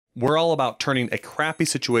We're all about turning a crappy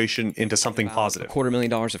situation into something positive.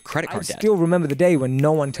 $250,000 of credit card I debt. still remember the day when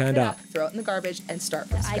no one turned up. Throw it in the garbage and start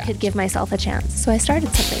from scratch. I could give myself a chance, so I started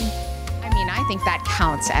something. I mean, I think that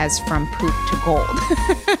counts as from poop to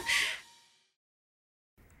gold.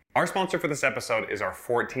 Our sponsor for this episode is our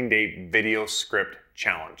 14-day video script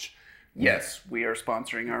challenge. Yes, we are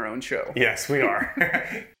sponsoring our own show. Yes, we are.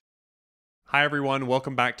 Hi, everyone.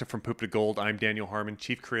 Welcome back to From Poop to Gold. I'm Daniel Harmon,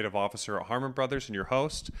 Chief Creative Officer at Harmon Brothers and your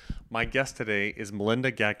host. My guest today is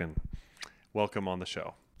Melinda Gagnon. Welcome on the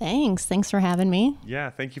show. Thanks for having me. Yeah,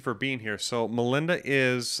 thank you for being here. So Melinda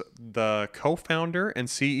is the co-founder and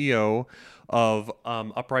CEO of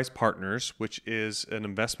Uprise Partners, which is an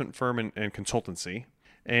investment firm and consultancy.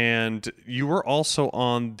 And you were also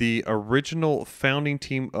on the original founding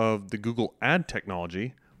team of the Google ad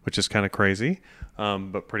technology, which is kind of crazy,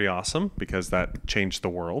 but pretty awesome because that changed the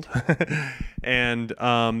world. And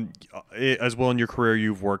as well in your career,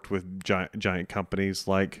 you've worked with giant companies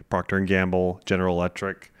like Procter & Gamble, General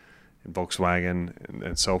Electric, and Volkswagen,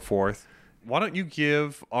 and so forth. Why don't you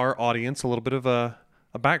give our audience a little bit of a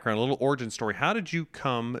background, a little origin story? How did you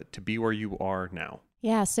come to be where you are now?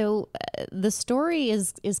 Yeah, so the story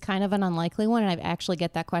is kind of an unlikely one, and I actually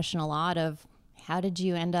get that question a lot of how did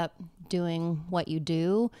you end up doing what you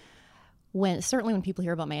do? Certainly when people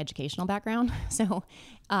hear about my educational background. So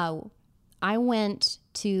I went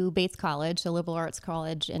to Bates College, so liberal arts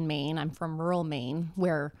college in Maine. I'm from rural Maine,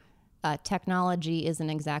 where technology isn't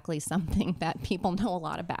exactly something that people know a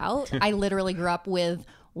lot about. I literally grew up with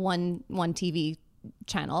one TV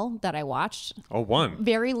channel that I watched. Oh, one.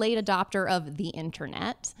 Very late adopter of the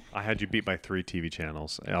internet. I had you beat by 3 TV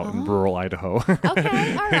channels out in rural Idaho.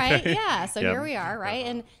 Okay, all right, yeah. So Yep. Here we are,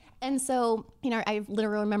 right? And so, I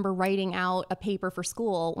literally remember writing out a paper for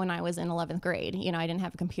school when I was in 11th grade. I didn't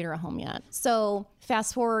have a computer at home yet. So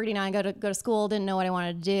fast forward, I go to school, didn't know what I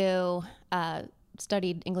wanted to do,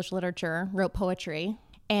 studied English literature, wrote poetry,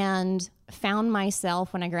 and found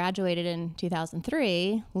myself when I graduated in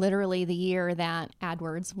 2003, literally the year that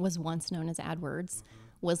AdWords was once known as AdWords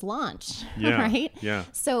was launched, Yeah, right? yeah.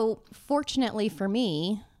 So fortunately for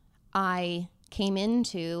me, I came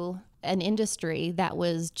into an industry that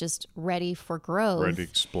was just ready for growth. Ready to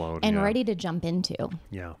explode. And yeah. ready to jump into.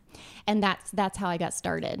 Yeah. And that's how I got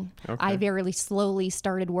started. Okay. I very slowly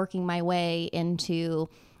started working my way into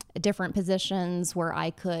different positions where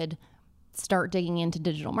I could start digging into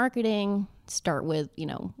digital marketing, start with,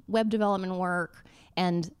 web development work,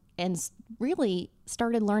 and really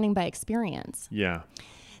started learning by experience. Yeah.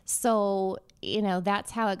 So,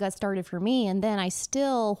 that's how it got started for me. And then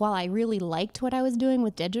while I really liked what I was doing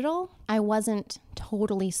with digital, I wasn't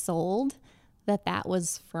totally sold that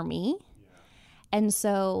was for me. Yeah. And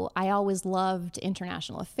so I always loved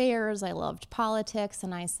international affairs. I loved politics.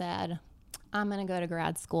 And I said, I'm going to go to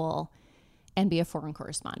grad school and be a foreign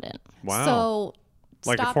correspondent. Wow. So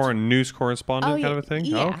like a foreign news correspondent kind of a thing?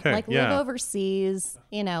 Yeah, okay. live overseas,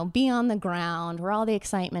 be on the ground where all the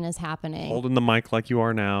excitement is happening. Holding the mic like you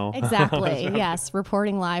are now. Exactly. Yes.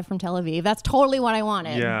 Reporting live from Tel Aviv. That's totally what I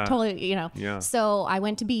wanted. Yeah. Totally, Yeah. So I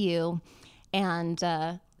went to BU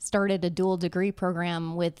and started a dual degree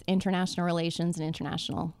program with international relations and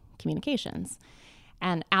international communications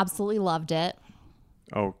and absolutely loved it.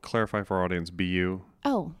 Oh, clarify for our audience, BU.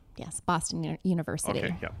 Oh, yes, Boston University.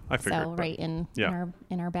 Okay, yeah, I figured. So right in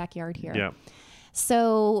our backyard here. Yeah.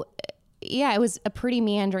 So yeah, it was a pretty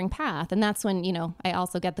meandering path, and that's when I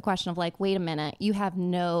also get the question of like, wait a minute, you have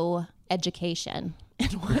no education in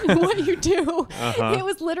what you do. Uh-huh. It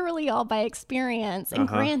was literally all by experience, and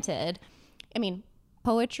granted,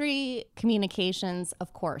 poetry, communications,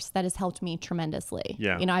 of course, that has helped me tremendously.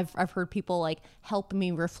 Yeah. I've heard people like help me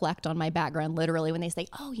reflect on my background literally when they say,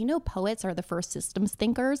 oh, poets are the first systems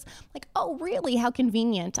thinkers. Like, oh, really? How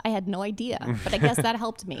convenient. I had no idea, but I guess that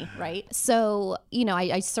helped me, right? So,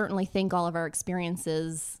 I certainly think all of our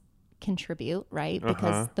experiences contribute, right?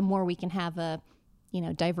 Because the more we can have a,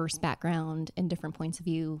 diverse background and different points of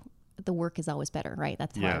view, the work is always better, right?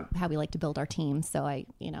 That's how we like to build our teams. So I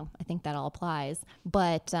think that all applies.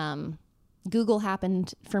 But Google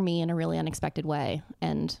happened for me in a really unexpected way.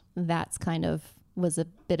 And that's kind of was a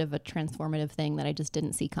bit of a transformative thing that I just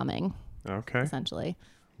didn't see coming. Okay. Essentially.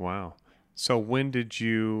 Wow. So when did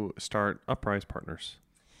you start Uprise Partners?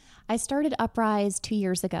 I started Uprise 2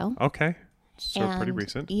 years ago. Okay. So pretty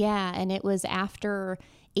recent. Yeah. And it was after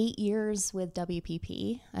 8 years with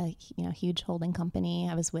WPP, a huge holding company.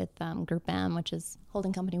 I was with Group M, which is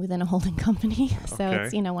holding company within a holding company. So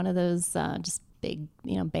Okay. it's one of those just big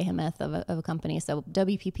behemoth of a company. So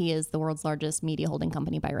WPP is the world's largest media holding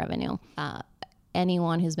company by revenue.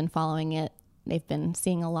 Anyone who's been following it, they've been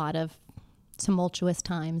seeing a lot of tumultuous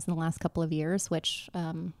times in the last couple of years, which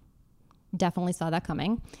definitely saw that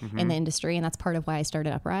coming in the industry. And that's part of why I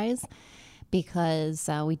started Uprise, because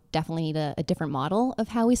we definitely need a different model of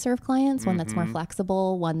how we serve clients, one that's more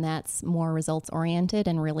flexible, one that's more results oriented,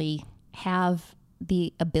 and really have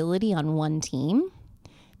the ability on one team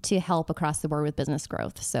to help across the board with business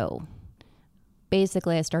growth. So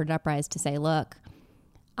basically I started Uprise to say, look,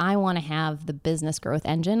 I want to have the business growth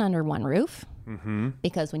engine under one roof,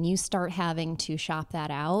 because when you start having to shop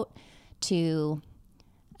that out to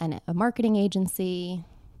a marketing agency,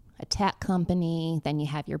 a tech company, then you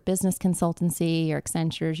have your business consultancy, your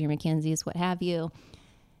Accentures, your McKinseys, what have you,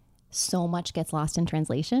 so much gets lost in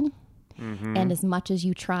translation. And as much as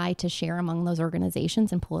you try to share among those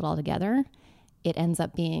organizations and pull it all together, it ends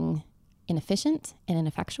up being inefficient and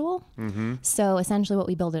ineffectual. So essentially what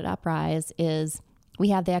we build at Uprise is we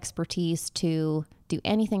have the expertise to do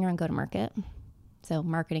anything around go-to-market. So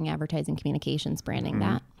marketing, advertising, communications, branding,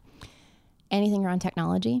 that. Anything around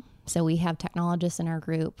technology. So we have technologists in our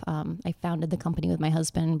group. I founded the company with my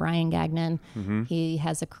husband, Brian Gagnon. He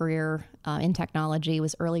has a career in technology,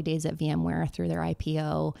 was early days at VMware through their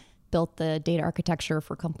IPO, built the data architecture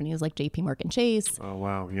for companies like JP Morgan Chase. Oh,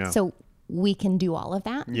 wow. Yeah. So we can do all of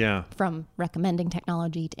that. Yeah. From recommending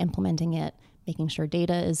technology to implementing it, making sure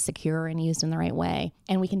data is secure and used in the right way.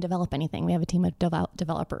 And we can develop anything. We have a team of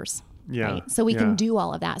developers. Yeah. Right? So we can do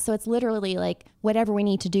all of that. So it's literally like whatever we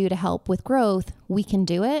need to do to help with growth, we can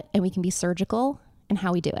do it, and we can be surgical in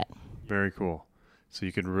how we do it. Very cool. So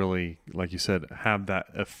you could really, like you said, have that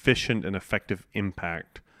efficient and effective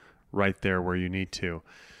impact right there where you need to.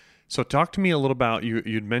 So talk to me a little about,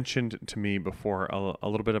 you'd mentioned to me before a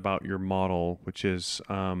little bit about your model, which is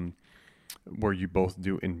where you both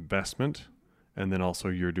do investment, and then also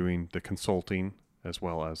you're doing the consulting, as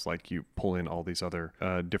well as like you pull in all these other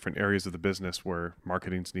different areas of the business where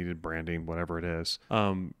marketing's needed, branding, whatever it is.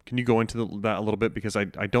 Can you go into that a little bit? Because I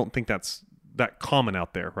don't think that's that common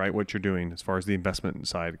out there, right? What you're doing as far as the investment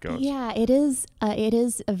side goes. Yeah, it is. It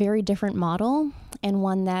is a very different model, and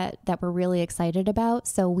one that we're really excited about.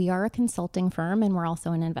 So we are a consulting firm, and we're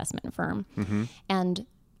also an investment firm. And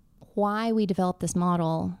why we developed this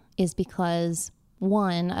model is because,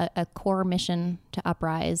 one, a core mission to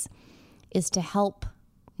Uprise is to help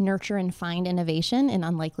nurture and find innovation in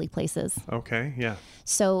unlikely places. Okay, yeah.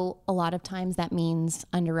 So a lot of times that means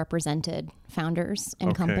underrepresented founders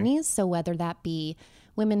and companies. So whether that be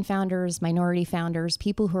women founders, minority founders,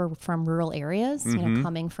 people who are from rural areas, you know,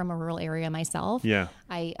 coming from a rural area myself,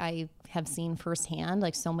 I have seen firsthand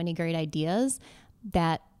like so many great ideas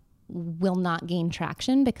that will not gain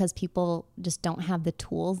traction because people just don't have the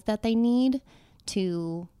tools that they need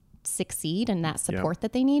to succeed and that support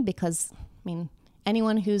that they need. Because, I mean,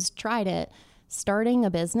 anyone who's tried it, starting a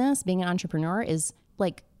business, being an entrepreneur is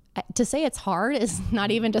like, to say it's hard is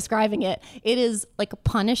not even describing it. It is like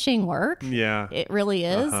punishing work. Yeah. It really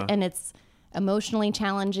is. And it's emotionally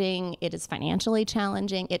challenging. It is financially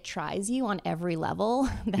challenging. It tries you on every level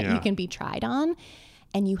that you can be tried on.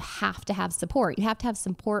 And you have to have support. You have to have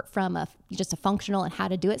support from just a functional and how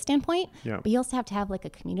to do it standpoint. But you also have to have like a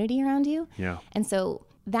community around you. And so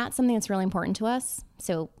that's something that's really important to us.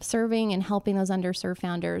 So serving and helping those underserved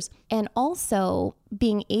founders, and also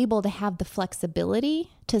being able to have the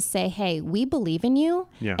flexibility to say, hey, we believe in you,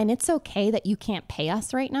 and it's okay that you can't pay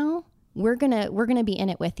us right now. We're gonna be in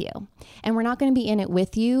it with you. And we're not gonna be in it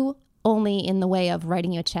with you only in the way of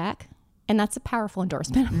writing you a check. And that's a powerful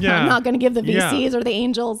endorsement. I'm not going to give the VCs or the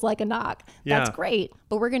angels like a knock. That's great.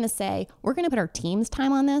 But we're going to say, we're going to put our team's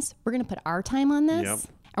time on this. We're going to put our time on this. And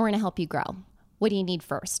we're going to help you grow. What do you need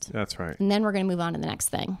first? That's right. And then we're going to move on to the next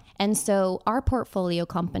thing. And so our portfolio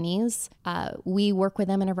companies, we work with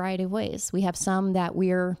them in a variety of ways. We have some that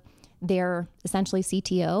they're essentially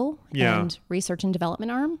CTO and research and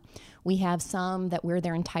development arm. We have some that we're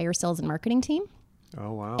their entire sales and marketing team.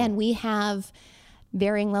 Oh, wow. And we have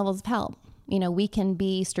varying levels of help. You know, we can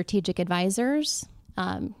be strategic advisors,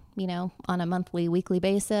 you know, on a monthly, weekly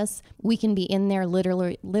basis. We can be in there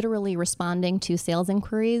literally responding to sales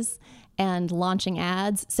inquiries and launching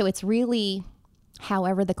ads. So it's really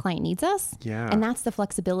however the client needs us. And that's the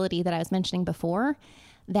flexibility that I was mentioning before,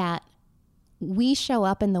 that we show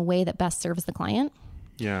up in the way that best serves the client.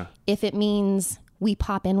 If it means we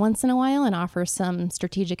pop in once in a while and offer some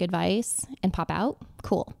strategic advice and pop out,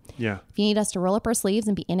 cool. If you need us to roll up our sleeves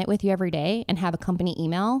and be in it with you every day and have a company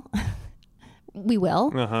email, we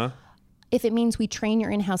will. If it means we train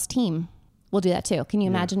your in-house team, we'll do that too. Can you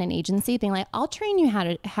imagine an agency being like, I'll train you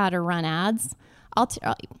how to run ads.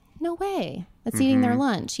 No way. That's eating their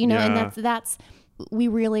lunch, you know, and that's, we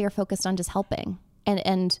really are focused on just helping.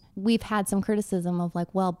 And we've had some criticism of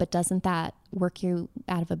like, well, but doesn't that work you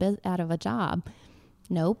out of a job?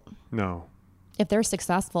 Nope. No. If they're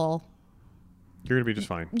successful, You're going to be just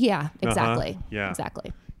fine. yeah, exactly. Yeah.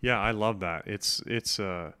 Exactly. Yeah, I love that.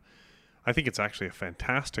 I think it's actually a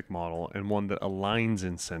fantastic model and one that aligns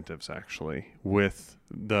incentives actually with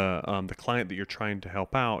the client that you're trying to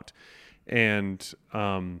help out, and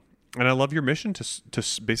I love your mission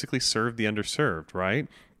to basically serve the underserved, right?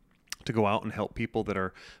 To go out and help people that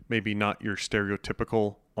are maybe not your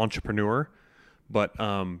stereotypical entrepreneur, but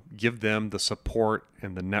give them the support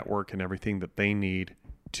and the network and everything that they need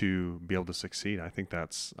to be able to succeed. I think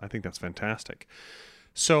that's fantastic.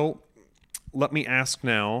 So let me ask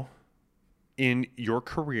now, in your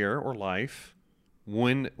career or life,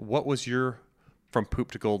 what was your from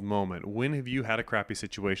poop to gold moment? When have you had a crappy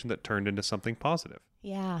situation that turned into something positive?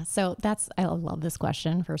 Yeah. So I love this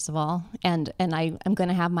question, first of all. And I'm going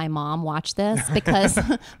to have my mom watch this because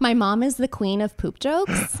my mom is the queen of poop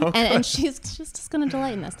jokes, and she's just going to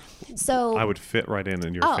delight in this. So I would fit right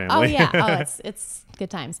in your family. Oh yeah. Oh, it's good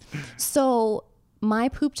times. So my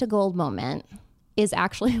poop to gold moment is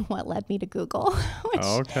actually what led me to Google.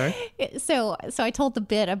 Okay. So I told the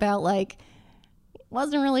bit about like,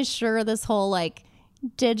 wasn't really sure this whole like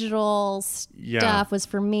digital stuff was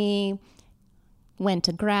for me. Went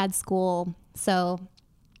to grad school. So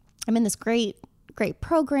I'm in this great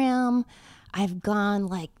program. I've gone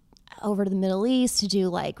like over to the Middle East to do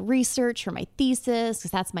like research for my thesis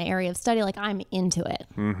because that's my area of study. Like I'm into it,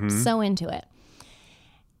 so into it.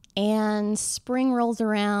 And spring rolls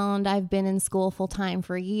around. I've been in school full time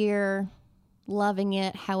for a year, loving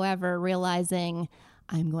it. However, realizing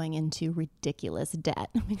I'm going into ridiculous debt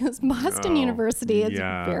because Boston University is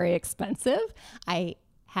very expensive. I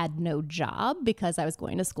had no job because I was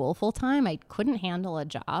going to school full time. I couldn't handle a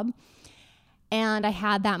job. And I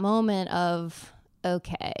had that moment of,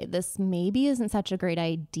 okay, this maybe isn't such a great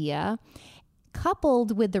idea,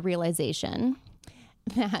 coupled with the realization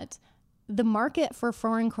that the market for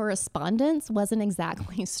foreign correspondence wasn't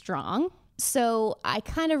exactly strong. So I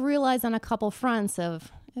kind of realized on a couple fronts of,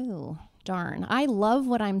 oh, darn, I love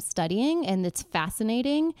what I'm studying and it's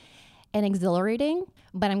fascinating and exhilarating,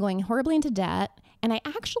 but I'm going horribly into debt. And I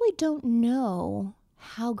actually don't know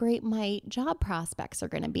how great my job prospects are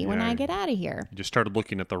going to be when I get out of here. You just started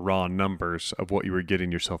looking at the raw numbers of what you were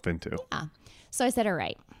getting yourself into. Yeah. So I said, all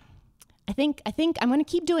right, I think I'm going to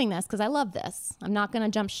keep doing this because I love this. I'm not going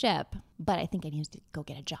to jump ship, but I think I need to go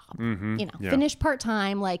get a job. Finish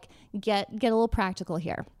part-time, like get a little practical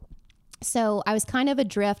here. So I was kind of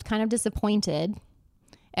adrift, kind of disappointed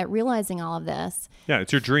at realizing all of this. Yeah,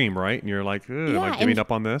 it's your dream, right? And you're like, am I giving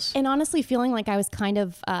up on this? And honestly, feeling like I was kind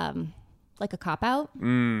of like a cop-out.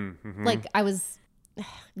 Like I was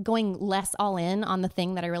going less all in on the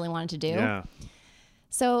thing that I really wanted to do. Yeah.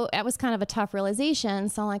 So that was kind of a tough realization.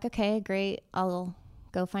 So I'm like, okay, great. I'll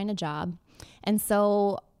go find a job. And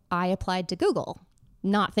so I applied to Google,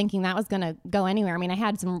 not thinking that was going to go anywhere. I mean, I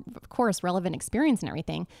had some, of course, relevant experience and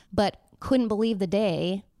everything, but couldn't believe the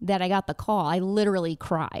day that I got the call. I literally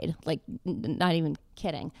cried, like not even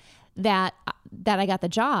kidding, that I got the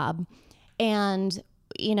job. And,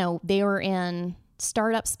 they were in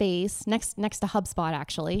startup space next to HubSpot,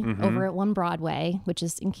 actually, over at One Broadway, which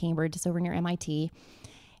is in Cambridge, just over near MIT.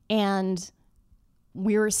 And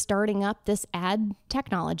we were starting up this ad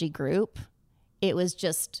technology group. It was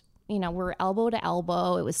just, we're elbow to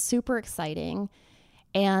elbow. It was super exciting.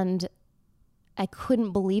 And I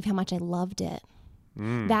couldn't believe how much I loved it.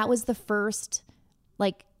 That was the first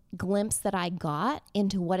glimpse that I got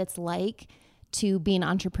into what it's like to be an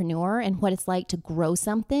entrepreneur and what it's like to grow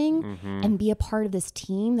something and be a part of this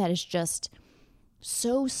team that is just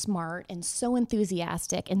so smart and so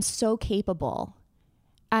enthusiastic and so capable.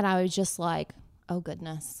 And I was just like, oh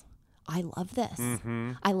goodness, I love this.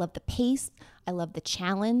 I love the pace. I love the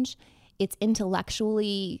challenge. It's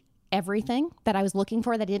intellectually everything that I was looking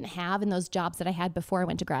for that I didn't have in those jobs that I had before I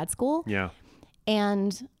went to grad school. Yeah.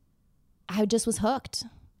 And I just was hooked.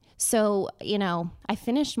 So, I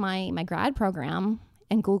finished my grad program,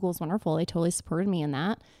 and Google's wonderful. They totally supported me in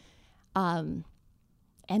that. And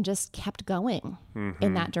just kept going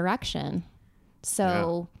in that direction.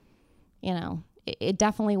 So, it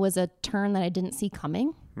definitely was a turn that I didn't see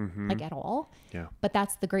coming, at all. Yeah. But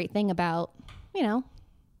that's the great thing about,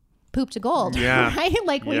 poop to gold, yeah.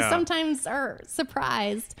 right? We sometimes are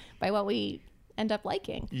surprised by what we end up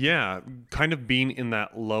liking. Yeah. Kind of being in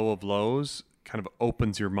that low of lows kind of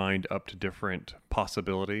opens your mind up to different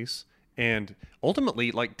possibilities and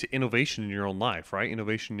ultimately to innovation in your own life, right?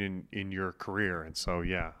 Innovation in your career. And so,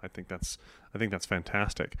 I think that's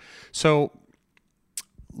fantastic. So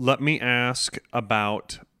let me ask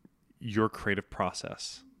about your creative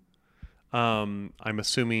process. I'm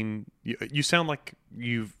assuming you sound like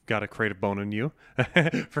you've got a creative bone in you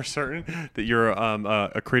for certain, that you're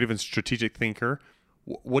a creative and strategic thinker.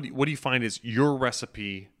 What do you find is your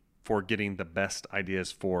recipe for getting the best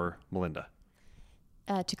ideas for Melinda?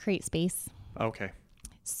 To create space. Okay.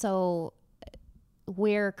 So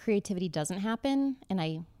where creativity doesn't happen, and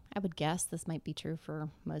I would guess this might be true for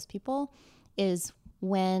most people, is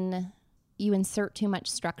when you insert too much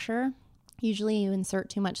structure. Usually you insert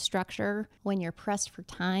too much structure when you're pressed for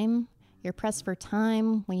time. You're pressed for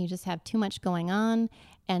time when you just have too much going on.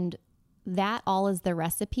 And that all is the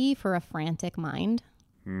recipe for a frantic mind.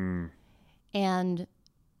 And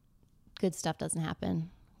good stuff doesn't happen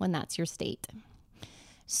when that's your state.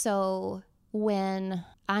 So when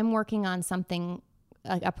I'm working on something,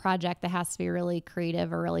 a project that has to be really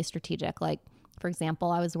creative or really strategic, like, for example,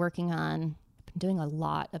 I've been doing a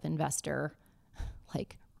lot of investor,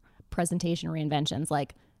 like, presentation reinventions,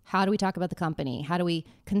 like, how do we talk about the company? How do we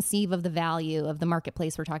conceive of the value of the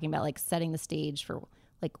marketplace we're talking about, like setting the stage for,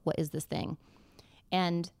 like, what is this thing?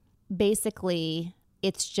 And basically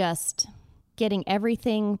it's just getting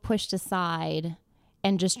everything pushed aside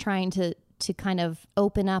and just trying to kind of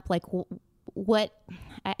open up, like, what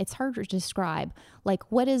it's hard to describe,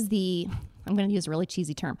 like, what is I'm going to use a really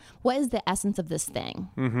cheesy term. What is the essence of this thing?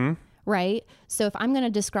 Mm-hmm. Right? So if I'm going to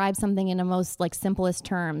describe something in the most, like, simplest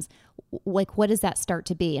terms, like, what does that start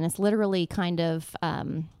to be? And it's literally kind of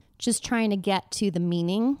just trying to get to the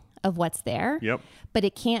meaning of what's there. Yep. But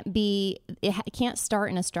it can't start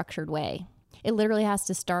in a structured way. It literally has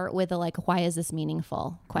to start with a, like, why is this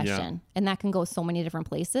meaningful question? Yeah. And that can go so many different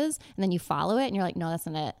places. And then you follow it and you're like, no, that's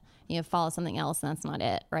not it. You follow something else and that's not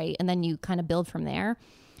it. Right. And then you kind of build from there.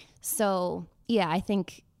 So yeah, I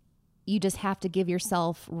think you just have to give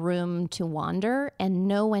yourself room to wander and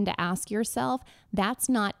know when to ask yourself, that's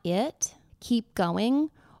not it, keep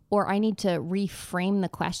going, or I need to reframe the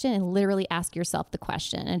question and literally ask yourself the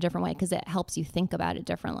question in a different way, because it helps you think about it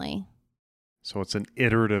differently. So it's an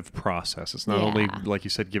iterative process. It's not only, like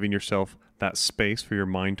you said, giving yourself that space for your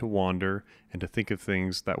mind to wander and to think of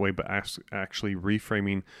things that way, but actually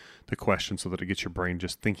reframing the question so that it gets your brain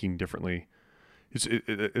just thinking differently.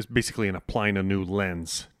 It's basically applying a new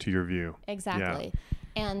lens to your view. Exactly.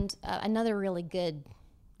 Yeah. And another really good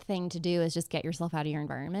thing to do is just get yourself out of your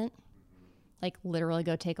environment. Like, literally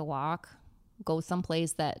go take a walk, go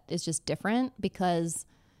someplace that is just different, because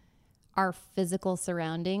our physical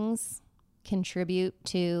surroundings contribute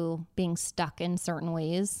to being stuck in certain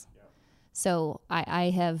ways. Yeah. So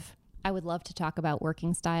I would love to talk about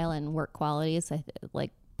working style and work qualities.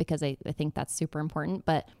 Because I think that's super important.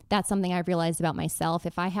 But that's something I've realized about myself.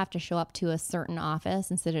 If I have to show up to a certain office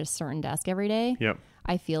instead of a certain desk every day,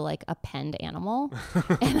 I feel like a penned animal.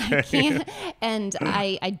 And I can't, and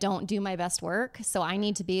I don't do my best work. So I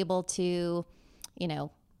need to be able to,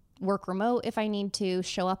 work remote if I need to,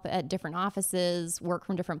 show up at different offices, work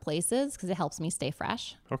from different places, because it helps me stay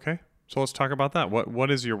fresh. Okay. So let's talk about that.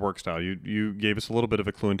 What is your work style? You gave us a little bit of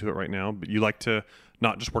a clue into it right now, but you like to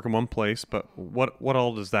not just work in one place, but what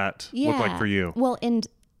all does that look like for you? Well, and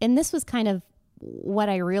this was kind of what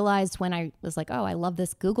I realized when I was like, oh, I love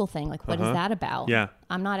this Google thing. Like, what is that about? Yeah.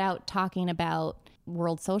 I'm not out talking about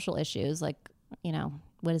world social issues. Like,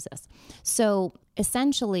 what is this? So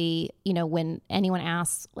essentially, when anyone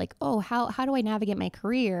asks, like, oh, how do I navigate my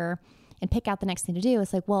career and pick out the next thing to do?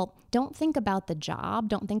 It's like, well, don't think about the job.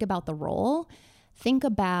 Don't think about the role. Think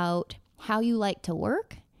about how you like to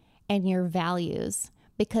work and your values,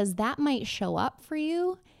 because that might show up for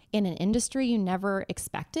you in an industry you never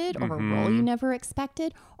expected, or a role you never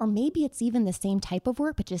expected, or maybe it's even the same type of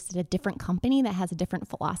work, but just at a different company that has a different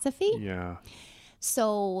philosophy. Yeah.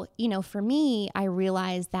 So, for me, I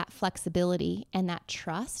realized that flexibility and that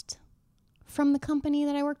trust from the company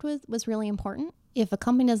that I worked with was really important. If a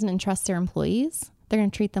company doesn't entrust their employees, they're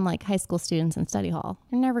going to treat them like high school students in study hall.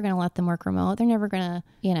 They're never going to let them work remote. They're never going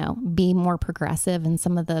to, be more progressive in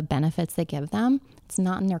some of the benefits they give them. It's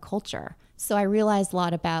not in their culture. So I realized a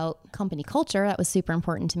lot about company culture. That was super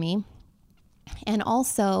important to me. And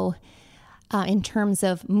also in terms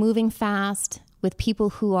of moving fast with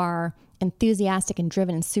people who are enthusiastic and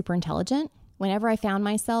driven and super intelligent. Whenever I found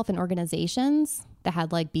myself in organizations that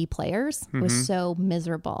had, like, B players, it was so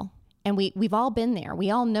miserable. And we've all been there. We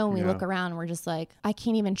all know when we look around, we're just like, I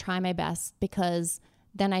can't even try my best, because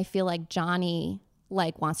then I feel like Johnny,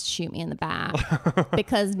 like, wants to shoot me in the back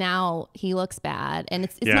because now he looks bad. And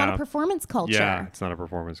it's not a performance culture. Yeah, it's not a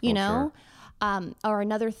performance culture. Or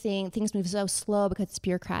another thing, things move so slow because it's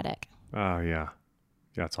bureaucratic. Oh, yeah.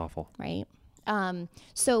 Yeah, it's awful. Right.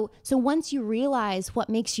 So once you realize what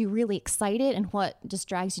makes you really excited and what just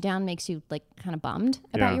drags you down, makes you like kind of bummed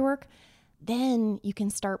about your work, then you can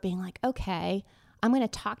start being like, okay, I'm going to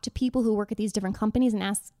talk to people who work at these different companies and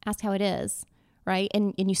ask how it is, right?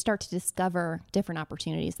 And you start to discover different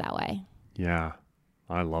opportunities that way. Yeah,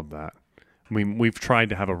 I love that. I mean, we've tried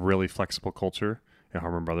to have a really flexible culture at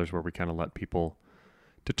Harmon Brothers where we kind of let people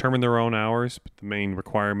determine their own hours, but the main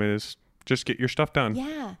requirement is just get your stuff done.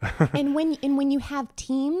 Yeah. and when you have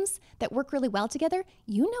teams that work really well together,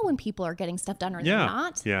 you know when people are getting stuff done or they're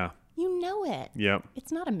not. Yeah. You know it. Yep.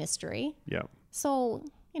 It's not a mystery. Yep. So,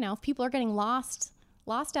 if people are getting lost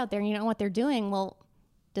out there and you don't know what they're doing, well,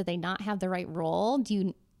 do they not have the right role? Do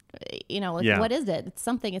you, what is it? It's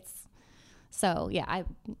something, so yeah,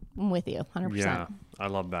 I'm with you 100%. Yeah, I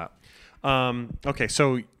love that. Okay,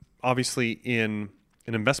 so obviously in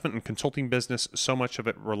an investment and consulting business, so much of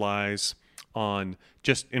it relies on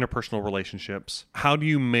just interpersonal relationships. How do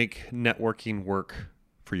you make networking work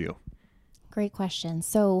for you? Great question.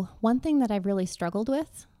 So one thing that I've really struggled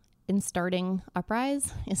with in starting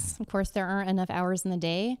Uprise is, of course, there aren't enough hours in the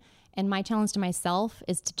day. And my challenge to myself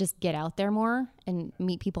is to just get out there more and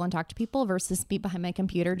meet people and talk to people versus be behind my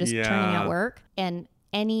computer just turning out work. And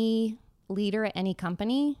any leader at any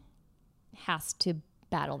company has to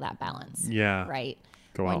battle that balance. Yeah. Right.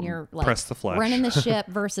 Go when out you're and press the flesh. running the ship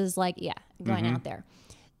versus going out there.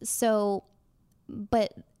 So,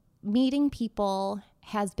 but meeting people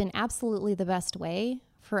has been absolutely the best way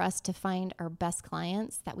for us to find our best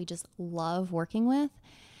clients that we just love working with.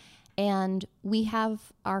 And we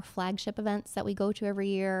have our flagship events that we go to every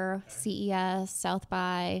year, CES, South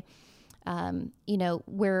by.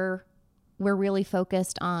 We're really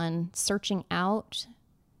focused on searching out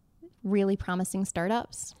really promising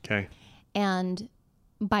startups. Okay. And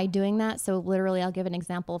by doing that, so literally I'll give an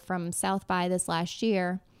example from South by this last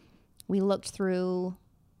year. We looked through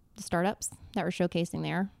the startups that were showcasing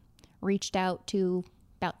there, reached out to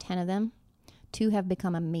about 10 of them. 2 have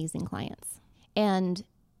become amazing clients. And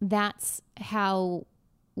that's how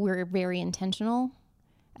we're very intentional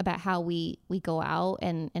about how we go out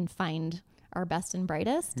and find our best and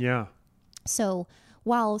brightest. Yeah. So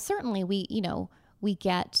while certainly we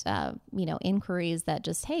get, inquiries that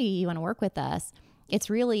just, hey, you want to work with us? It's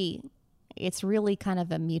really kind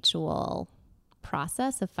of a mutual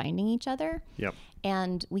process of finding each other. Yep.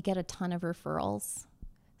 And we get a ton of referrals.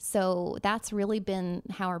 So that's really been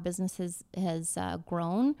how our business has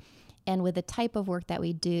grown. And with the type of work that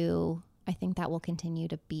we do, I think that will continue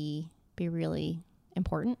to be really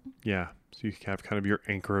important. Yeah. So you have kind of your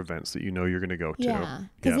anchor events that you're going to go to. Yeah.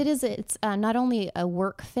 Because it's not only a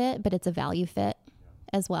work fit, but it's a value fit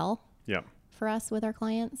as well. Yeah. For us with our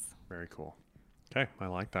clients. Very cool. Okay. I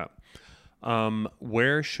like that.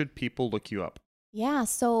 Where should people look you up? Yeah.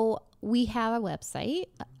 So we have a website,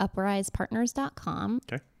 uprisepartners.com.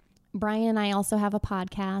 Okay. Brian and I also have a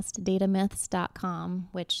podcast, datamyths.com,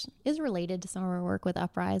 which is related to some of our work with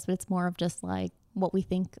Uprise, but it's more of just like what we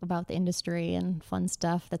think about the industry and fun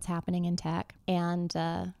stuff that's happening in tech. And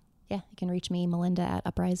you can reach me, Melinda, at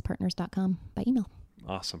uprisepartners.com by email.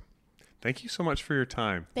 Awesome. Thank you so much for your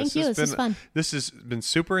time. Thank you. This is fun. This has been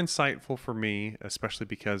super insightful for me, especially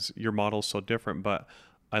because your model is so different, but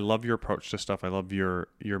I love your approach to stuff. I love your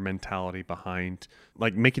mentality behind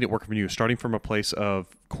like making it work for you, starting from a place of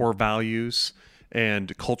core values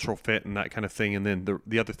and cultural fit and that kind of thing. And then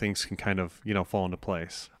the other things can kind of, fall into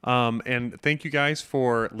place. And thank you guys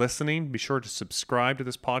for listening. Be sure to subscribe to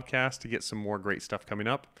this podcast to get some more great stuff coming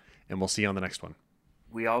up. And we'll see you on the next one.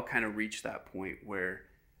 We all kind of reach that point where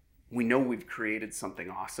we know we've created something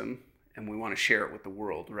awesome and we want to share it with the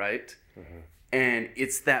world, right? Mm-hmm. And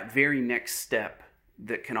it's that very next step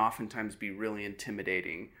that can oftentimes be really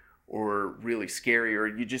intimidating or really scary, or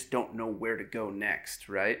you just don't know where to go next,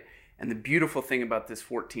 right? And the beautiful thing about this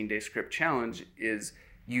 14-day script challenge is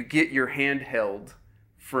you get your hand held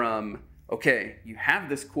from, okay, you have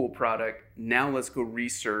this cool product, now let's go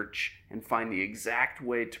research and find the exact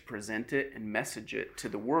way to present it and message it to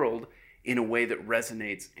the world in a way that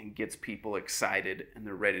resonates and gets people excited and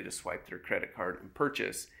they're ready to swipe their credit card and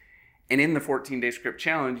purchase. And in the 14-day script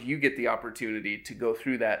challenge, you get the opportunity to go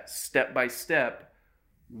through that step by step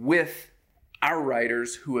with our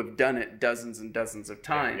writers who have done it dozens and dozens of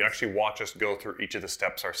times. You actually watch us go through each of the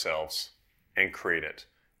steps ourselves and create it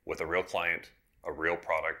with a real client, a real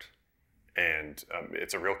product, and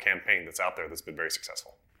it's a real campaign that's out there that's been very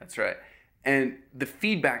successful. That's right. And the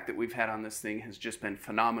feedback that we've had on this thing has just been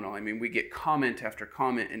phenomenal. I mean, we get comment after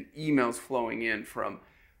comment and emails flowing in from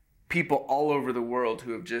people all over the world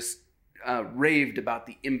who have just raved about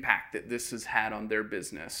the impact that this has had on their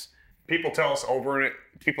business. People tell us over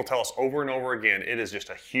and over again, it is just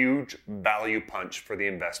a huge value punch for the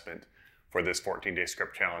investment for this 14-day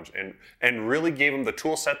script challenge, and really gave them the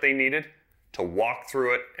tool set they needed to walk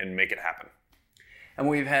through it and make it happen. And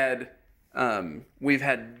we've had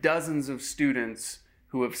dozens of students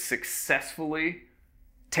who have successfully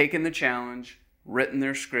taken the challenge, written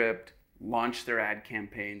their script, launched their ad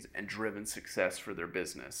campaigns, and driven success for their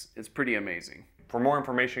business. It's pretty amazing. For more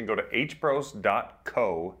information, go to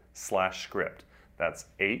hbros.co/script. That's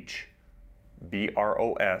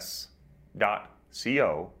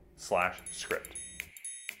hbros.co/script.